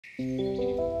Hello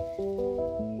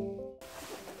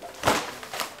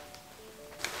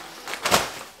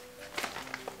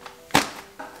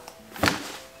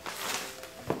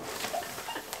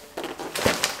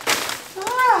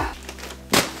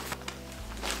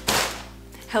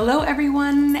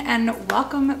everyone and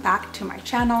welcome back to my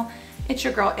channel. It's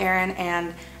your girl Erin,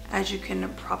 and as you can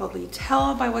probably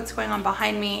tell by what's going on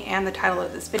behind me and the title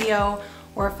of this video,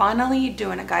 we're finally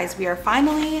doing it, guys. We are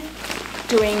finally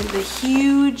doing the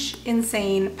huge,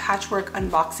 insane patchwork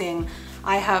unboxing.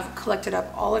 I have collected up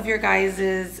all of your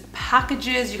guys'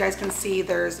 packages. You guys can see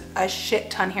there's a shit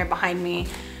ton here behind me.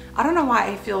 I don't know why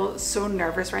I feel so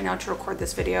nervous right now to record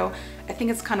this video. I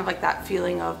think it's kind of like that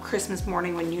feeling of Christmas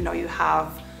morning when you know you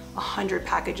have 100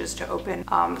 packages to open.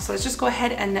 So let's just go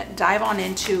ahead and dive on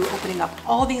into opening up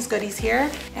all these goodies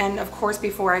here. And of course,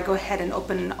 before I go ahead and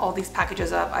open all these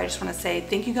packages up, I just want to say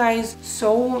thank you guys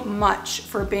so much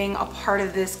for being a part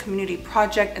of this community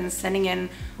project and sending in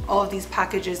all of these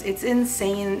packages. It's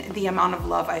insane the amount of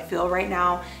love I feel right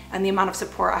now and the amount of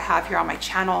support I have here on my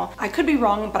channel. I could be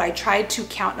wrong, but I tried to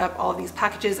count up all of these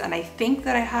packages and I think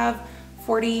that I have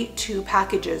 42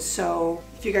 packages. So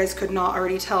if you guys could not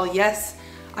already tell, yes,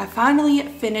 I finally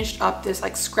finished up this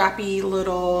like scrappy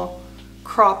little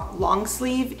crop long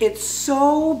sleeve. It's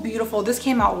so beautiful. This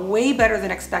came out way better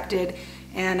than expected.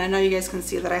 And I know you guys can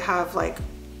see that I have like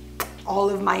all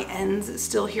of my ends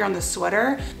still here on the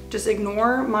sweater. Just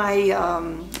ignore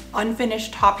my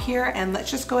unfinished top here and let's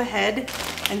just go ahead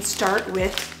and start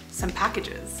with some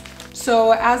packages.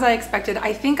 So as I expected,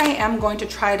 I think I am going to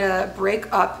try to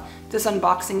break up this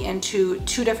unboxing into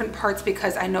two different parts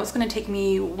because I know it's gonna take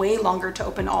me way longer to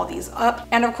open all these up.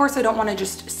 And of course, I don't wanna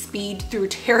just speed through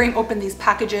tearing open these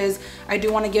packages. I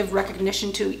do wanna give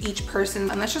recognition to each person.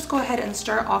 And let's just go ahead and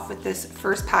start off with this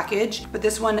first package. But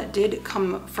this one did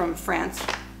come from France.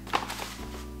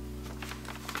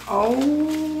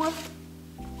 Oh,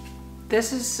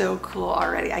 this is so cool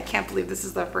already. I can't believe this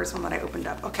is the first one that I opened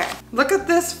up. Okay, look at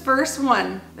this first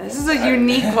one. This is a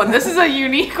unique one. This is a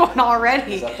unique one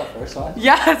already. Is that the first one?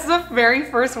 Yeah, it's the very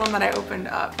first one that I opened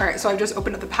up. All right, so I've just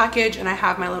opened up the package and I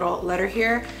have my little letter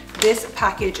here. This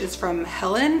package is from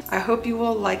Helen. I hope you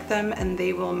will like them and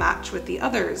they will match with the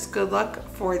others. Good luck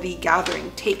for the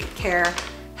gathering. Take care,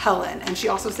 Helen. And she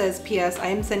also says, P.S. I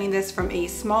am sending this from a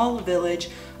small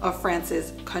village of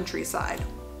France's countryside.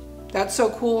 That's so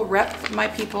cool. Rep my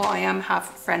people. I am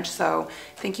half French, so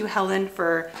thank you, Helen,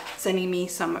 for sending me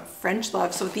some French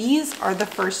love. So these are the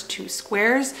first two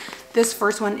squares. This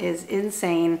first one is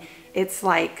insane. It's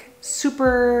like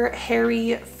super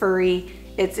hairy, furry.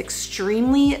 It's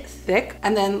extremely thick.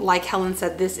 And then like Helen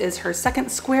said, this is her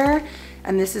second square,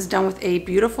 and this is done with a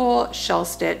beautiful shell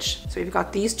stitch. So we've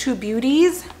got these two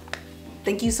beauties.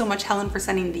 Thank you so much, Helen, for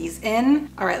sending these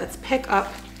in. All right, let's pick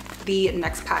up the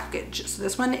next package. So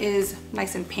this one is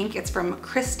nice and pink. It's from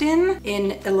Kristen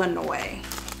in Illinois.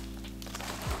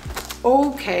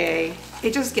 Okay,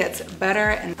 it just gets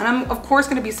better. And I'm of course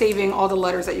gonna be saving all the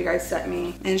letters that you guys sent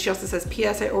me. And she also says,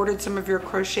 P.S. I ordered some of your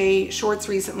crochet shorts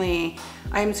recently.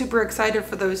 I am super excited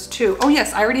for those too. Oh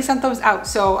yes, I already sent those out.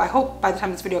 So I hope by the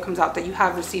time this video comes out that you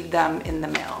have received them in the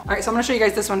mail. All right, so I'm gonna show you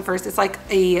guys this one first. It's like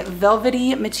a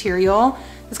velvety material.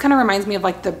 This kind of reminds me of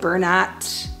like the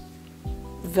Bernat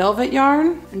velvet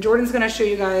yarn. And Jordan's gonna show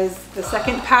you guys the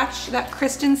second patch that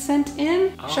Kristen sent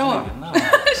in. Oh, show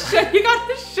him. You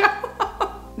gotta show him.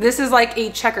 This is like a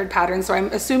checkered pattern, so I'm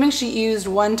assuming she used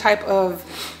one type of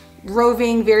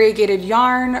roving variegated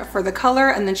yarn for the color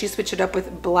and then she switched it up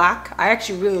with black. I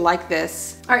actually really like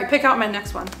this. All right, pick out my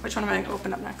next one. Which one am I gonna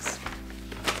open up next?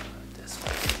 This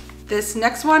one. This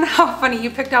next one? How funny, you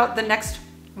picked out the next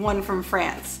one from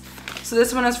France. So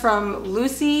this one is from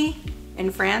Lucy in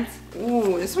France.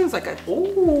 Ooh, this one's like a,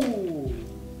 ooh.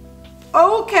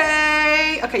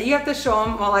 Okay, you have to show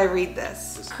them while I read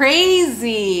this.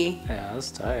 Crazy. Yeah,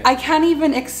 that's tight. I can't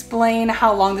even explain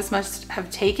how long this must have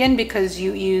taken because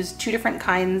you used two different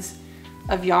kinds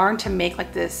of yarn to make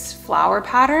like this flower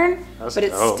pattern. But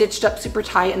it's stitched up super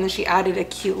tight, and then she added a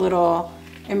cute little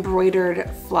embroidered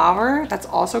flower that's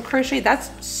also crochet. That's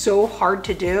so hard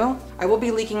to do. I will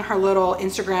be leaking her little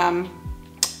Instagram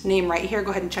name right here.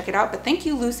 Go ahead and check it out. But thank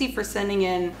you, Lucy, for sending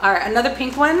in. All right, another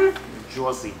pink one.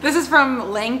 Jersey. This is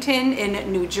from Langton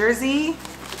in New Jersey.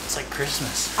 It's like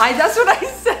Christmas. That's what I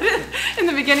said in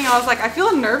the beginning. I was like, I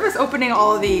feel nervous opening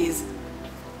all of these.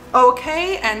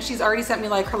 Okay, and she's already sent me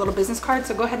like her little business card,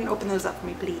 so go ahead and open those up for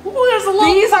me, please. Ooh, there's a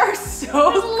little. These are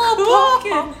so there's a little cool.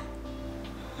 pumpkin.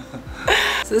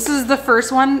 So this is the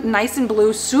first one, nice and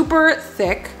blue, super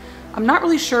thick. I'm not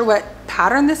really sure what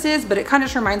pattern this is, but it kind of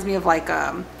just reminds me of like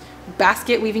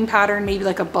basket weaving pattern, maybe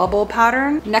like a bubble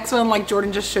pattern. Next one, like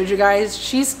Jordan just showed you guys,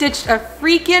 she stitched a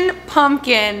freaking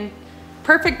pumpkin.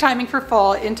 Perfect timing for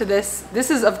fall into this. This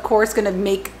is of course gonna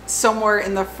make somewhere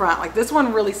in the front. Like this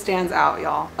one really stands out,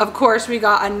 y'all. Of course, we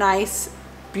got a nice,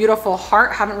 beautiful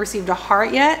heart. Haven't received a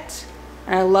heart yet.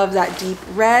 And I love that deep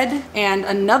red. And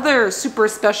another super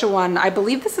special one, I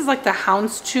believe this is like the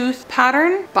houndstooth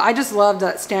pattern, but I just love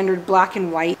that standard black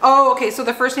and white. Oh, okay, so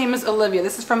the first name is Olivia.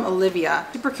 This is from Olivia.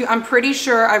 Super cute. I'm pretty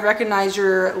sure I recognize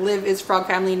your Liv is Frog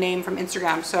family name from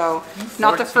Instagram, so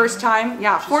not the first time.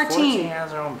 Yeah, 14. 14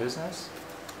 has her own business.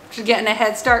 She's getting a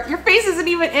head start. Your face isn't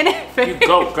even in it. You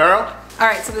go, girl. All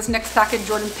right, so this next package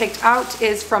Jordan picked out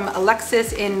is from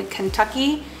Alexis in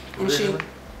Kentucky. And Richmond.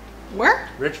 Where?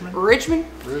 Richmond. Richmond?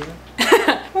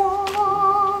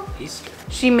 Easter.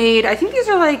 She made, I think these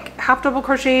are like half double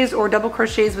crochets or double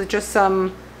crochets with just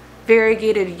some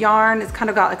variegated yarn. It's kind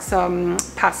of got like some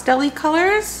pastel-y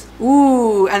colors.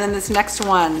 Ooh, and then this next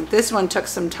one. This one took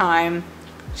some time.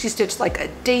 She stitched like a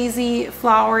daisy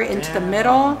flower into the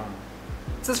middle.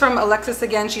 This is from Alexis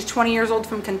again. She's 20 years old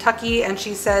from Kentucky, and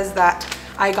she says that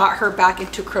I got her back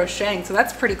into crocheting. So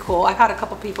that's pretty cool. I've had a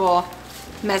couple people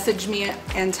message me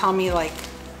and tell me like,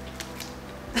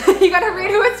 you gotta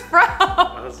read who it's from.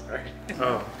 Oh, sorry.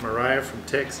 Oh, Mariah from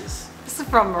Texas. This is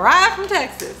from Mariah from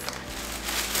Texas.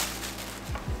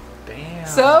 Damn.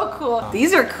 So cool. Oh.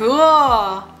 These are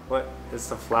cool. What? It's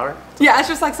the flower? Yeah, it's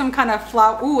just like some kind of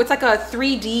flower. Ooh, it's like a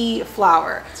 3D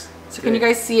flower. So can you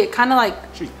guys see it? Kind of like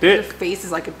your face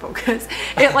is like in focus.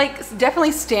 It like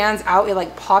definitely stands out. It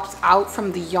like pops out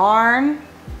from the yarn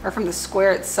or from the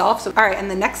square itself. So all right, and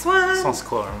the next one. Sounds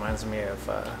cool. It reminds me of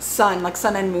sun, like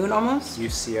sun and moon almost.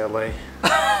 UCLA.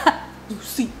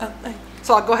 UCLA.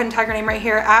 So I'll go ahead and tag her name right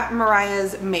here at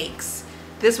Mariah's Makes.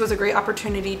 This was a great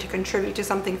opportunity to contribute to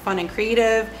something fun and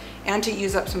creative and to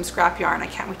use up some scrap yarn. I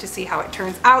can't wait to see how it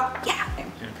turns out. Yeah.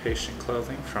 Impatient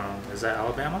clothing from, is that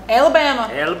Alabama? Alabama.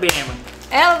 Alabama.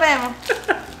 Alabama.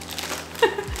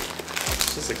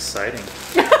 This is exciting.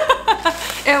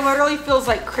 It literally feels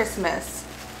like Christmas.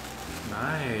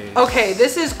 Nice. Okay,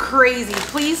 this is crazy.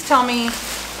 Please tell me,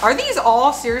 are these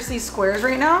all seriously squares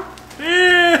right now?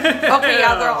 Yeah. Okay,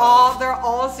 yeah, they're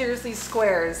all seriously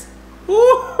squares.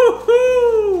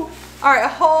 Woo-hoo-hoo. All right,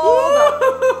 hold up.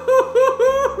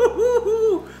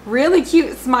 Really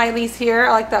cute smileys here. I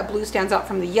like that blue stands out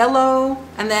from the yellow.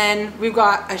 And then we've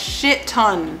got a shit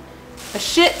ton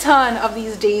of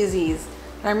these daisies.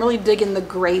 And I'm really digging the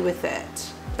gray with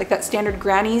it. Like that standard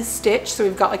granny stitch. So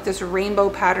we've got like this rainbow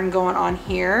pattern going on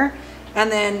here.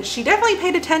 And then she definitely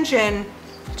paid attention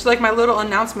to like my little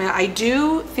announcement. I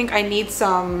do think I need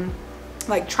some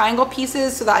like triangle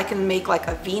pieces so that I can make like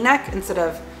a V-neck instead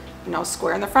of, you know,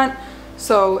 square in the front.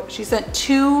 So she sent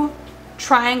 2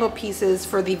 triangle pieces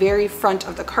for the very front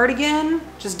of the cardigan,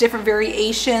 just different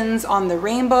variations on the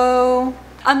rainbow,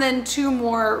 and then 2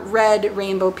 more red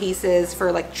rainbow pieces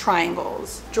for like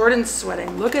triangles. Jordan's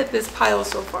sweating. Look at this pile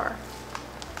so far.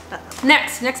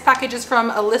 Next package is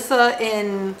from Alyssa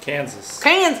in Kansas.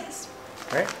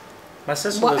 Right? My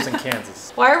sister lives in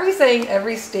Kansas. Why are we saying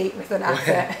every state with an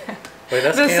accent? Wait,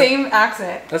 that's the same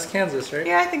accent. That's Kansas, right?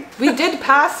 Yeah, I think we did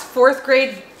pass 4th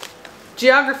grade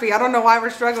geography. I don't know why we're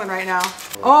struggling right now.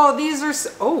 Oh, these are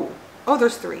oh,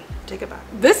 there's 3. Take it back.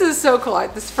 This is so cool.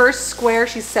 This first square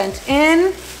she sent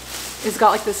in is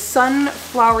got like the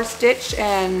sunflower stitch,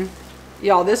 and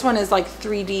y'all, this one is like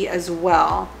 3D as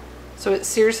well. So it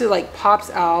seriously like pops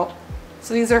out.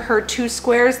 So these are her 2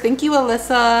 squares. Thank you,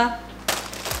 Alyssa.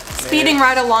 Speeding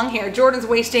right along here. Jordan's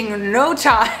wasting no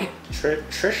time.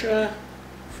 Trisha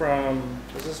from,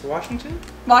 is this Washington?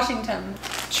 Washington.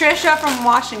 Trisha from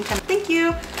Washington. Thank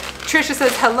you. Trisha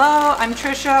says, hello, I'm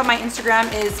Trisha. My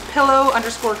Instagram is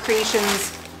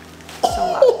pillow_creations. So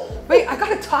loud. Wait, I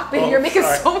gotta talk, baby. You're making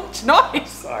so much noise.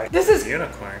 Sorry. This is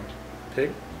unicorn.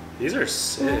 Pig. These are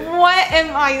sick. What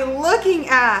am I looking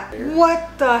at?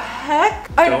 What the heck?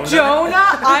 A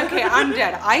donut? Okay, I'm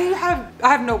dead. I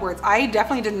have no words. I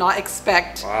definitely did not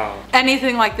expect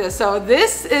anything like this. So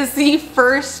this is the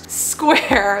first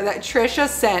square that Trisha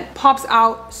sent. Pops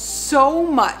out so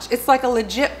much. It's like a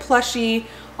legit plushie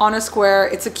on a square.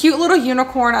 It's a cute little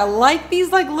unicorn. I like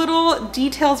these like little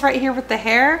details right here with the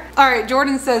hair. All right,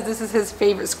 Jordan says this is his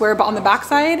favorite square, but on the back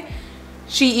side,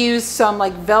 she used some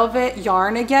like velvet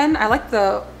yarn again. I like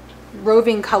the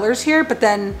roving colors here, but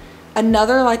then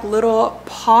another like little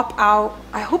pop out.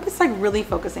 I hope it's like really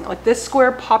focusing. Like this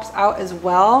square pops out as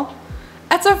well.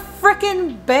 That's a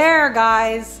freaking bear,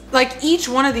 guys. Like each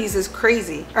one of these is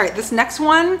crazy. All right, this next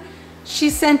one she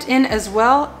sent in as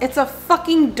well. It's a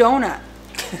fucking donut.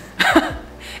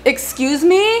 Excuse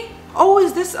me? Oh,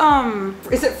 is this,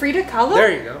 is it Frida Kahlo?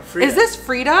 There you go. Frida. Is this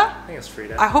Frida? I think it's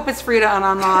Frida. I hope it's Frida and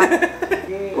I'm not.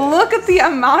 Look at the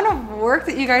amount of work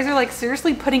that you guys are like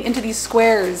seriously putting into these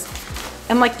squares.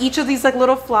 And like each of these like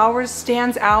little flowers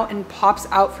stands out and pops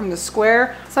out from the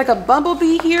square. It's like a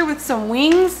bumblebee here with some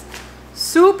wings.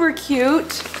 Super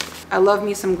cute. I love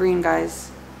me some green,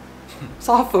 guys.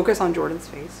 So I'll focus on Jordan's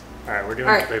face. All right, we're doing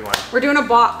a big one. We're doing a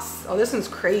box. Oh, this one's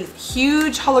crazy.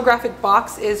 Huge holographic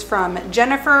box is from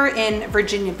Jennifer in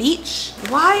Virginia Beach.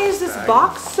 Why is this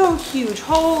box so huge?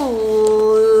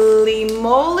 Holy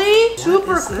moly.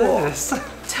 Super cool.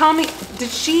 Tell me, did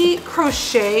she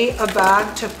crochet a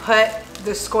bag to put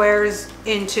the squares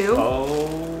into?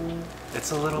 Oh,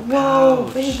 it's a little pouch.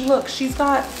 Whoa, babe, look, she's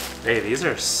got... Hey, these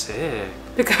are sick.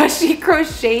 Because she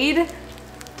crocheted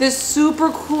this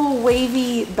super cool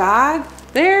wavy bag.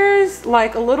 There's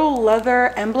like a little leather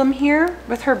emblem here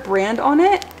with her brand on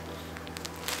it.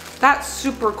 That's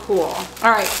super cool.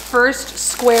 All right, first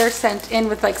square sent in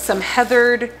with like some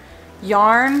heathered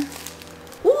yarn.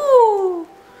 Ooh.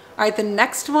 All right, the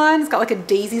next one's got like a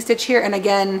daisy stitch here. And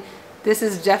again, this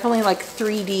is definitely like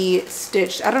 3D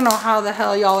stitched. I don't know how the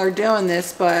hell y'all are doing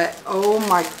this, but oh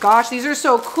my gosh, these are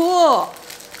so cool.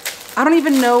 I don't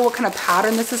even know what kind of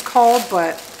pattern this is called,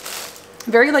 but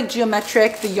very like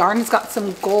geometric. The yarn's got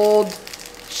some gold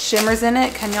shimmers in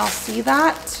it. Can y'all see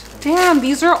that? Damn,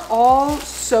 these are all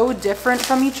so different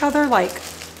from each other. Like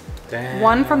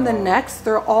one from the next,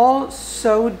 they're all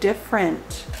so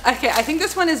different. Okay, I think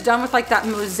this one is done with like that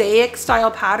mosaic style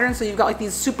pattern. So you've got like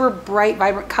these super bright,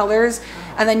 vibrant colors,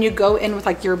 and then you go in with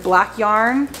like your black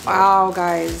yarn. Wow,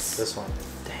 guys. This one.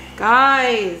 Dang.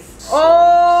 Guys.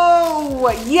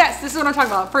 Oh, yes, this is what I'm talking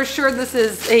about. For sure, this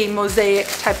is a mosaic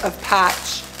type of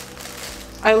patch.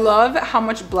 I love how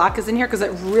much black is in here because it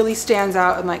really stands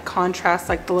out and like contrasts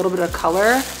like the little bit of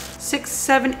color. 6,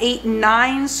 7, 8,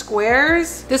 9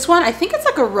 squares. This one, I think it's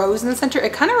like a rose in the center.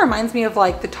 It kind of reminds me of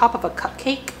like the top of a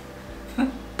cupcake.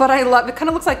 But I love, it kind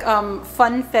of looks like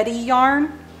funfetti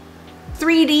yarn.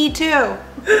 3D too.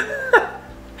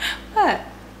 What?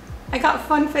 I got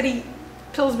funfetti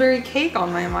Pillsbury cake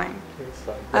on my mind.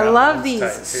 I love these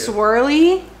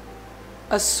swirly,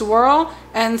 a swirl,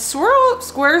 and swirl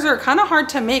squares are kind of hard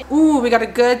to make. Ooh, we got a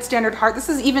good standard heart. This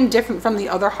is even different from the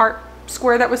other heart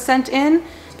square that was sent in.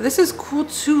 But this is cool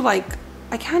too. Like,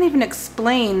 I can't even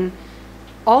explain.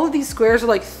 All of these squares are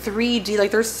like 3D,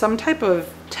 like there's some type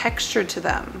of texture to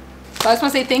them. So I just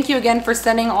want to say thank you again for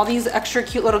sending all these extra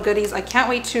cute little goodies. I can't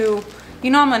wait to, you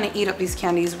know, I'm gonna eat up these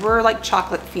candies. We're like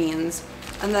chocolate fiends.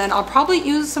 And then I'll probably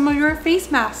use some of your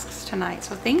face masks tonight,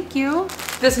 so thank you.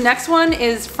 This next one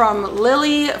is from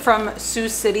Lily from Sioux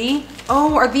City.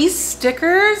 Oh, are these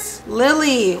stickers?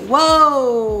 Lily,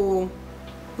 whoa.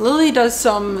 Lily does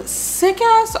some sick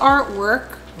ass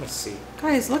artwork. Let's see.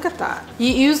 Guys, look at that. You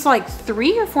use like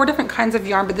 3 or 4 different kinds of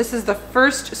yarn, but this is the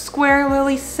first square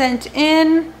Lily sent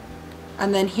in.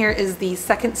 And then here is the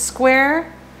second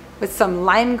square with some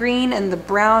lime green and the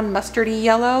brown mustardy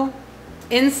yellow.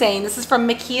 Insane. This is from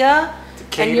Mikia,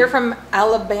 and you're from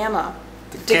Alabama.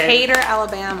 Decatur,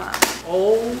 Alabama.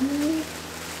 Oh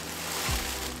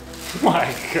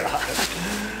my god.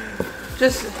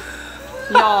 Just,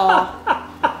 y'all.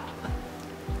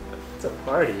 It's a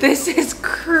party. This is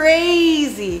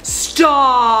crazy. Stop.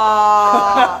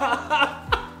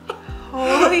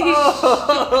 Holy shit.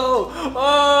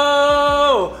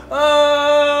 Oh!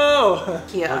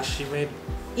 Yeah. Look, she made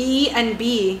E and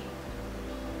B.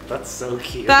 That's so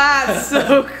cute. That's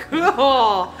so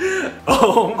cool.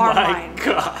 Oh Are my mine.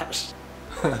 gosh.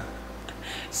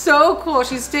 So cool.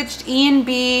 She stitched E and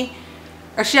B,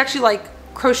 or she actually like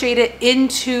crocheted it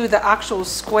into the actual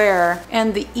square.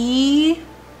 And the E,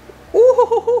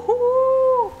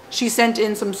 ooh, she sent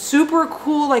in some super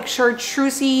cool like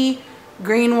chartreusey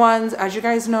green ones. As you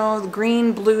guys know, the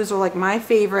green blues are like my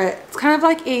favorite. It's kind of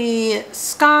like a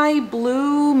sky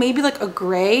blue, maybe like a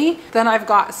gray. Then I've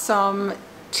got some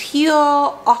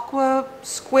teal aqua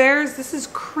squares. This is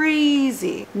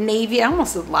crazy. Navy, I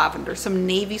almost said lavender, some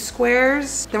navy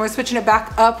squares. Then we're switching it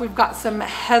back up. We've got some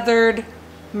heathered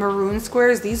maroon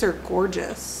squares. These are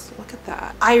gorgeous. Look at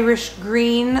that. Irish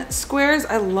green squares.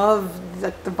 I love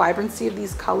the vibrancy of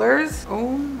these colors. Oh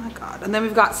my God. And then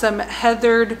we've got some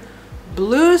heathered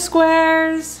blue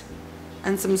squares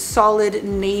and some solid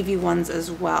navy ones as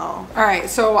well. All right,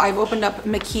 so I've opened up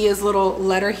Mikia's little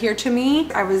letter here to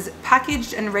me. I was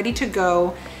packaged and ready to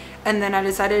go, and then I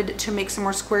decided to make some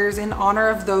more squares in honor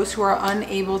of those who are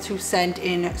unable to send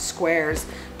in squares.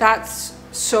 That's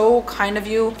so kind of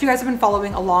you. If you guys have been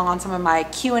following along on some of my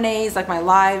Q&As, like my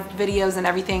live videos and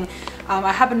everything,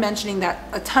 I have been mentioning that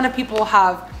a ton of people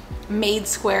have made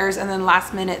squares, and then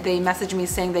last minute they messaged me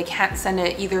saying they can't send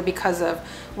it either because of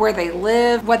where they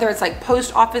live, whether it's like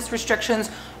post office restrictions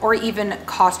or even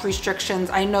cost restrictions.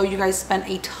 I know you guys spent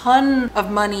a ton of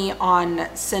money on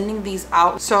sending these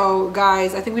out. So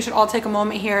guys, I think we should all take a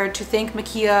moment here to thank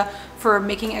Makia for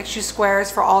making extra squares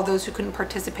for all those who couldn't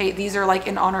participate. These are like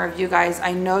in honor of you guys.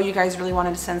 I know you guys really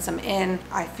wanted to send some in.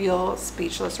 I feel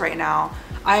speechless right now.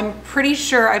 I'm pretty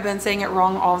sure I've been saying it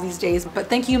wrong all these days, but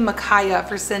thank you Makaya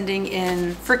for sending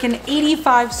in freaking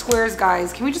 85 squares,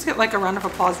 guys. Can we just get like a round of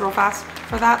applause real fast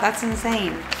for that? That's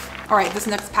insane. All right, this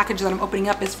next package that I'm opening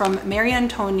up is from Mary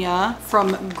Antonia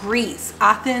from Greece,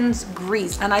 Athens,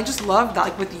 Greece. And I just love that,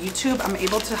 like with YouTube, I'm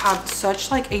able to have such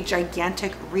like a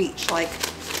gigantic reach, like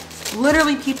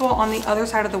literally people on the other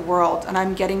side of the world, and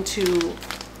I'm getting to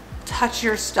touch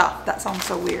your stuff. That sounds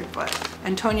so weird, but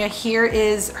Antonia, here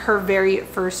is her very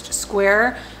first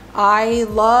square. I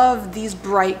love these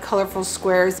bright, colorful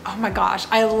squares. Oh my gosh,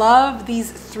 I love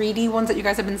these 3D ones that you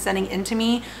guys have been sending into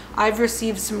me. I've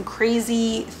received some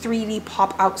crazy 3D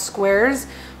pop out squares,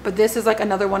 but this is like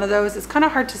another one of those. It's kind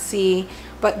of hard to see,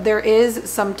 but there is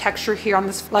some texture here on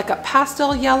this, like a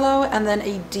pastel yellow and then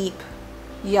a deep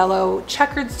yellow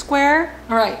checkered square.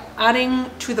 All right, adding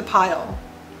to the pile.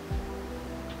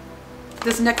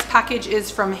 This next package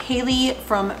is from Haley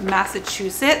from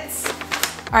Massachusetts.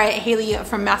 All right, Haley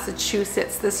from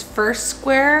Massachusetts. This first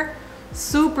square,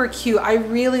 super cute. I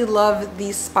really love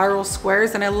these spiral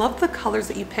squares, and I love the colors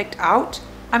that you picked out.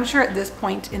 I'm sure at this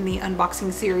point in the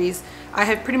unboxing series, I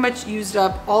have pretty much used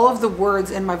up all of the words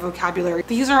in my vocabulary.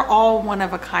 These are all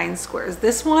one-of-a-kind squares.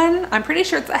 This one, I'm pretty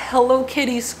sure it's a Hello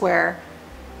Kitty square.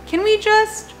 Can we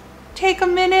just take a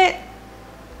minute?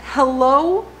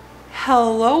 Hello?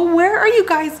 Hello, where are you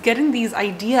guys getting these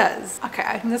ideas? Okay,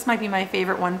 I think this might be my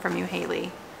favorite one from you,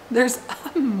 Haley. There's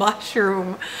a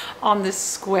mushroom on this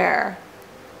square.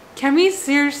 Can we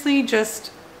seriously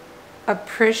just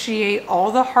appreciate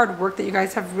all the hard work that you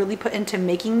guys have really put into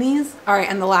making these? All right,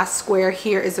 and the last square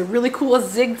here is a really cool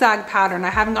zigzag pattern. I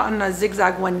haven't gotten a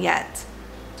zigzag one yet.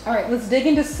 All right, let's dig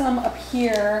into some up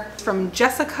here from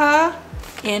Jessica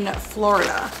in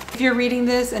Florida. If you're reading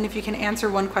this and if you can answer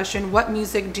one question, what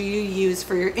music do you use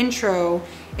for your intro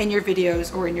in your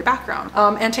videos or in your background?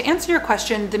 And to answer your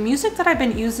question, the music that I've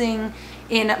been using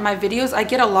in my videos, I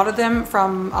get a lot of them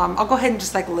from, I'll go ahead and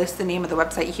just like list the name of the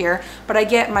website here, but I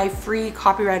get my free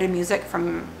copyrighted music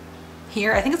from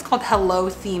here. I think it's called Hello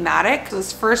Thematic. So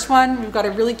this first one, we've got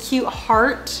a really cute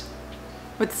heart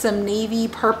with some navy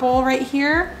purple right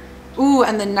here. Ooh,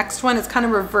 and the next one is kind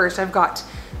of reversed. I've got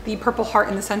the purple heart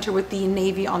in the center with the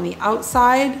navy on the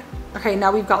outside. Okay,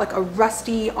 now we've got like a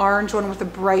rusty orange one with a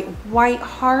bright white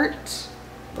heart.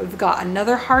 We've got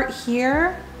another heart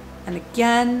here, and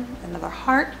again, another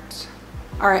heart.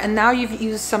 All right, and now you've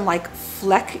used some like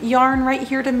fleck yarn right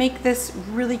here to make this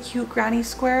really cute granny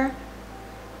square.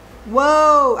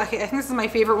 Whoa, okay, I think this is my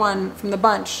favorite one from the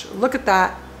bunch. Look at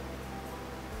that.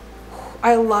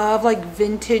 I love like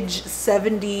vintage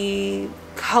 70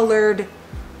 colored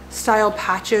style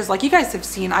patches like you guys have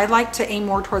seen. I like to aim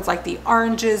more towards like the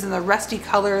oranges and the rusty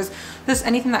colors, just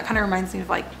anything that kind of reminds me of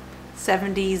like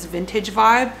 70s vintage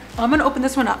vibe. I'm gonna open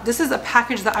this one up. This is a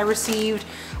package that I received.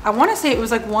 I want to say it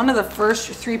was like one of the first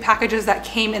 3 packages that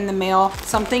came in the mail.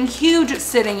 Something huge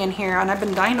sitting in here, and I've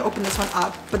been dying to open this one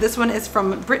up. But this one is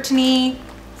from Brittany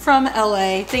from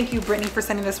LA. Thank you, Brittany, for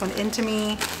sending this one in to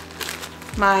me.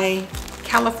 My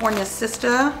California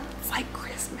sister. It's like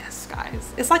Christmas,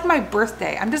 guys. It's like my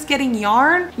birthday. I'm just getting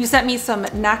yarn. You sent me some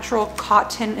natural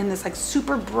cotton in this like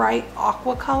super bright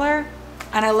aqua color.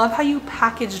 And I love how you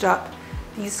packaged up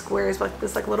these squares with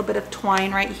this like little bit of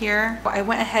twine right here. I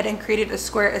went ahead and created a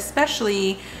square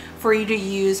especially for you to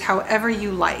use however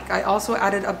you like. I also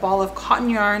added a ball of cotton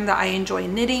yarn that I enjoy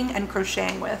knitting and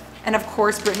crocheting with. And of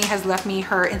course, Brittany has left me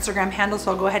her Instagram handle,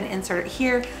 so I'll go ahead and insert it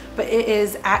here. But it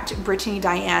is at Brittany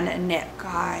Diane Knit.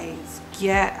 Guys,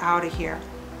 get out of here.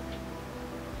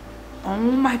 Oh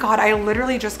my God, I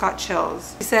literally just got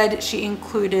chills. She said she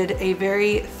included a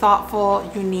very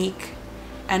thoughtful, unique,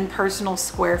 and personal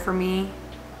square for me.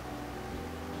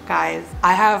 Guys,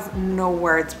 I have no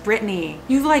words. Brittany,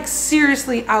 you've like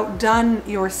seriously outdone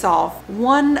yourself.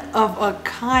 One of a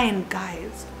kind,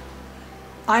 guys.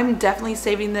 I'm definitely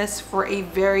saving this for a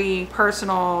very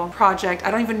personal project.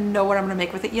 I don't even know what I'm gonna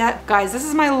make with it yet. Guys, this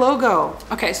is my logo.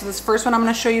 Okay, so this first one I'm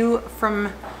gonna show you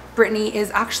from Brittany is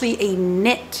actually a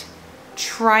knit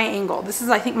triangle. This is,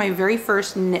 I think, my very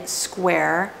first knit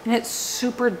square, and it's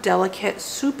super delicate,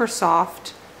 super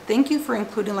soft. Thank you for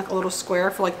including like a little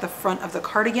square for like the front of the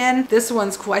cardigan. This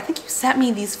one's cool. I think you sent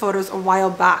me these photos a while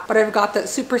back, but I've got that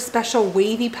super special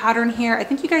wavy pattern here. I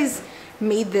think you guys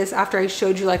made this after I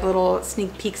showed you like little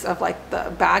sneak peeks of like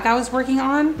the bag I was working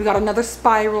on. We got another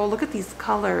spiral. Look at these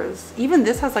colors. Even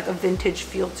this has like a vintage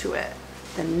feel to it.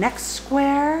 The next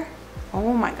square.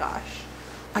 Oh my gosh.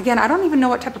 Again, I don't even know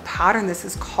what type of pattern this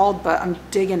is called, but I'm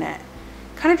digging it.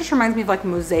 Kind of just reminds me of like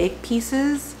mosaic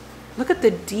pieces. Look at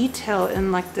the detail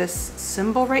in like this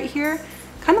symbol right here.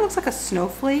 Kind of looks like a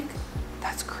snowflake.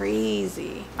 That's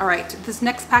crazy. All right, this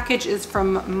next package is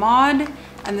from Mod,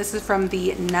 and this is from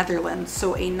the Netherlands.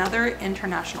 So another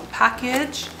international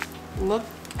package. Look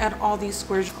at all these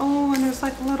squares. Oh, and there's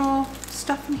like little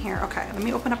stuff in here. Okay, let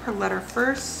me open up her letter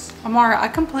first. Amara, I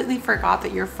completely forgot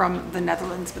that you're from the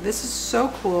Netherlands, but this is so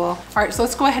cool. All right, so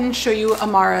let's go ahead and show you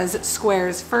Amara's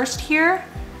squares first here.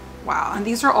 Wow, and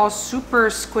these are all super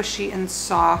squishy and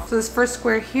soft. So this first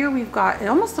square here, we've got, it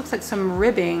almost looks like some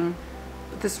ribbing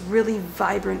with this really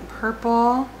vibrant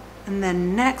purple. And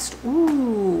then next,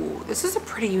 ooh, this is a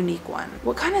pretty unique one.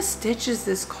 What kind of stitch is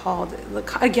this called?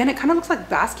 Look, again, it kind of looks like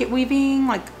basket weaving,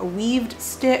 like a weaved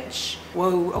stitch.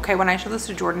 Whoa, okay, when I show this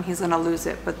to Jordan, he's gonna lose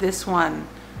it. But this one,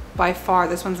 by far,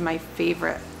 this one's my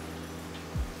favorite.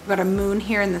 We've got a moon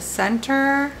here in the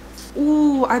center.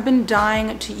 Ooh, I've been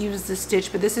dying to use this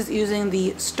stitch, but this is using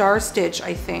the star stitch,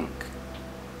 I think.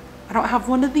 I don't have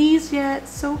one of these yet.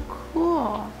 So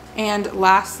cool. And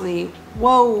lastly,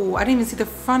 whoa, I didn't even see the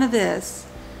front of this.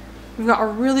 We've got a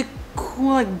really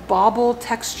cool like bauble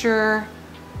texture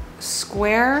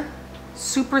square,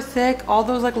 super thick. All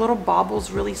those like little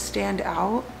baubles really stand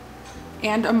out.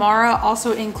 And Amara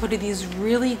also included these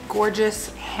really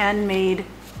gorgeous handmade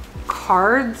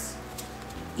cards.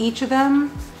 Each of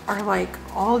them are like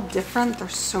all different. They're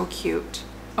so cute.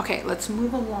 Okay, let's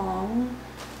move along.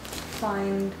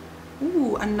 Find,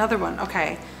 ooh, another one.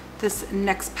 Okay, this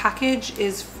next package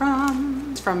is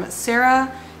from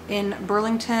Sarah in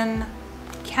Burlington,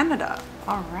 Canada.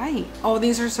 All right. Oh,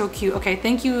 these are so cute. Okay,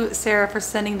 thank you, Sarah, for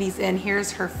sending these in.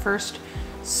 Here's her first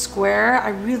square. I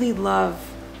really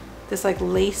love this like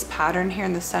lace pattern here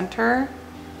in the center.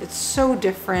 It's so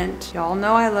different. Y'all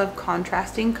know I love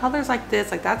contrasting colors like this.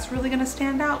 Like that's really gonna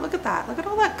stand out. Look at that. Look at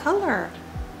all that color.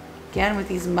 Again, with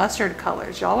these mustard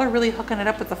colors. Y'all are really hooking it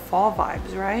up with the fall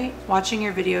vibes, right? Watching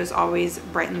your videos always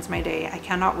brightens my day. I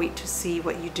cannot wait to see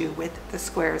what you do with the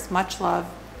squares. Much love,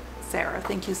 Sarah.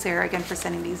 Thank you, Sarah, again for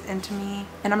sending these in to me.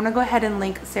 And I'm gonna go ahead and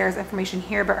link Sarah's information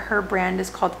here, but her brand is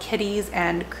called Kitties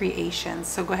and Creations.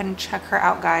 So go ahead and check her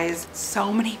out, guys.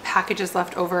 So many packages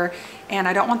left over, and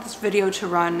I don't want this video to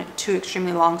run too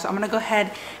extremely long. So I'm gonna go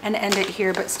ahead and end it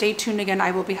here, but stay tuned again.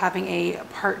 I will be having a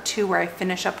part 2 where I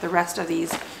finish up the rest of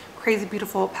these crazy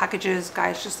beautiful packages.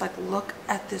 Guys, just like look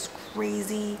at this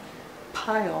crazy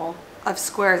pile of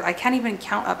squares. I can't even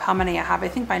count up how many I have. I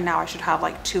think by now I should have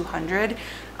like 200.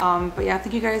 But yeah,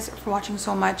 thank you guys for watching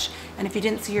so much. And if you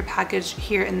didn't see your package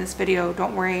here in this video,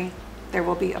 don't worry, there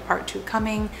will be a part 2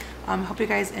 coming. Hope you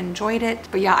guys enjoyed it.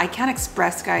 But yeah, I can't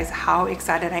express, guys, how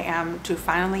excited I am to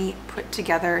finally put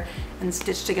together and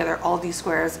stitch together all these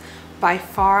squares. By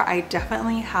far, I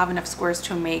definitely have enough squares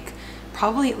to make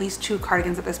probably at least 2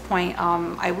 cardigans at this point.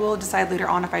 I will decide later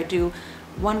on if I do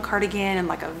one cardigan and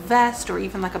like a vest or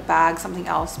even like a bag, something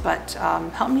else, but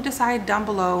help me decide down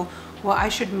below what I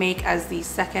should make as the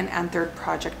second and third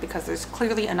project, because there's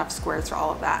clearly enough squares for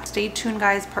all of that. Stay tuned,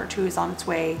 guys. Part 2 is on its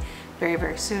way very,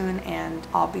 very soon, and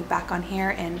I'll be back on here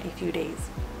in a few days.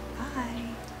 Bye.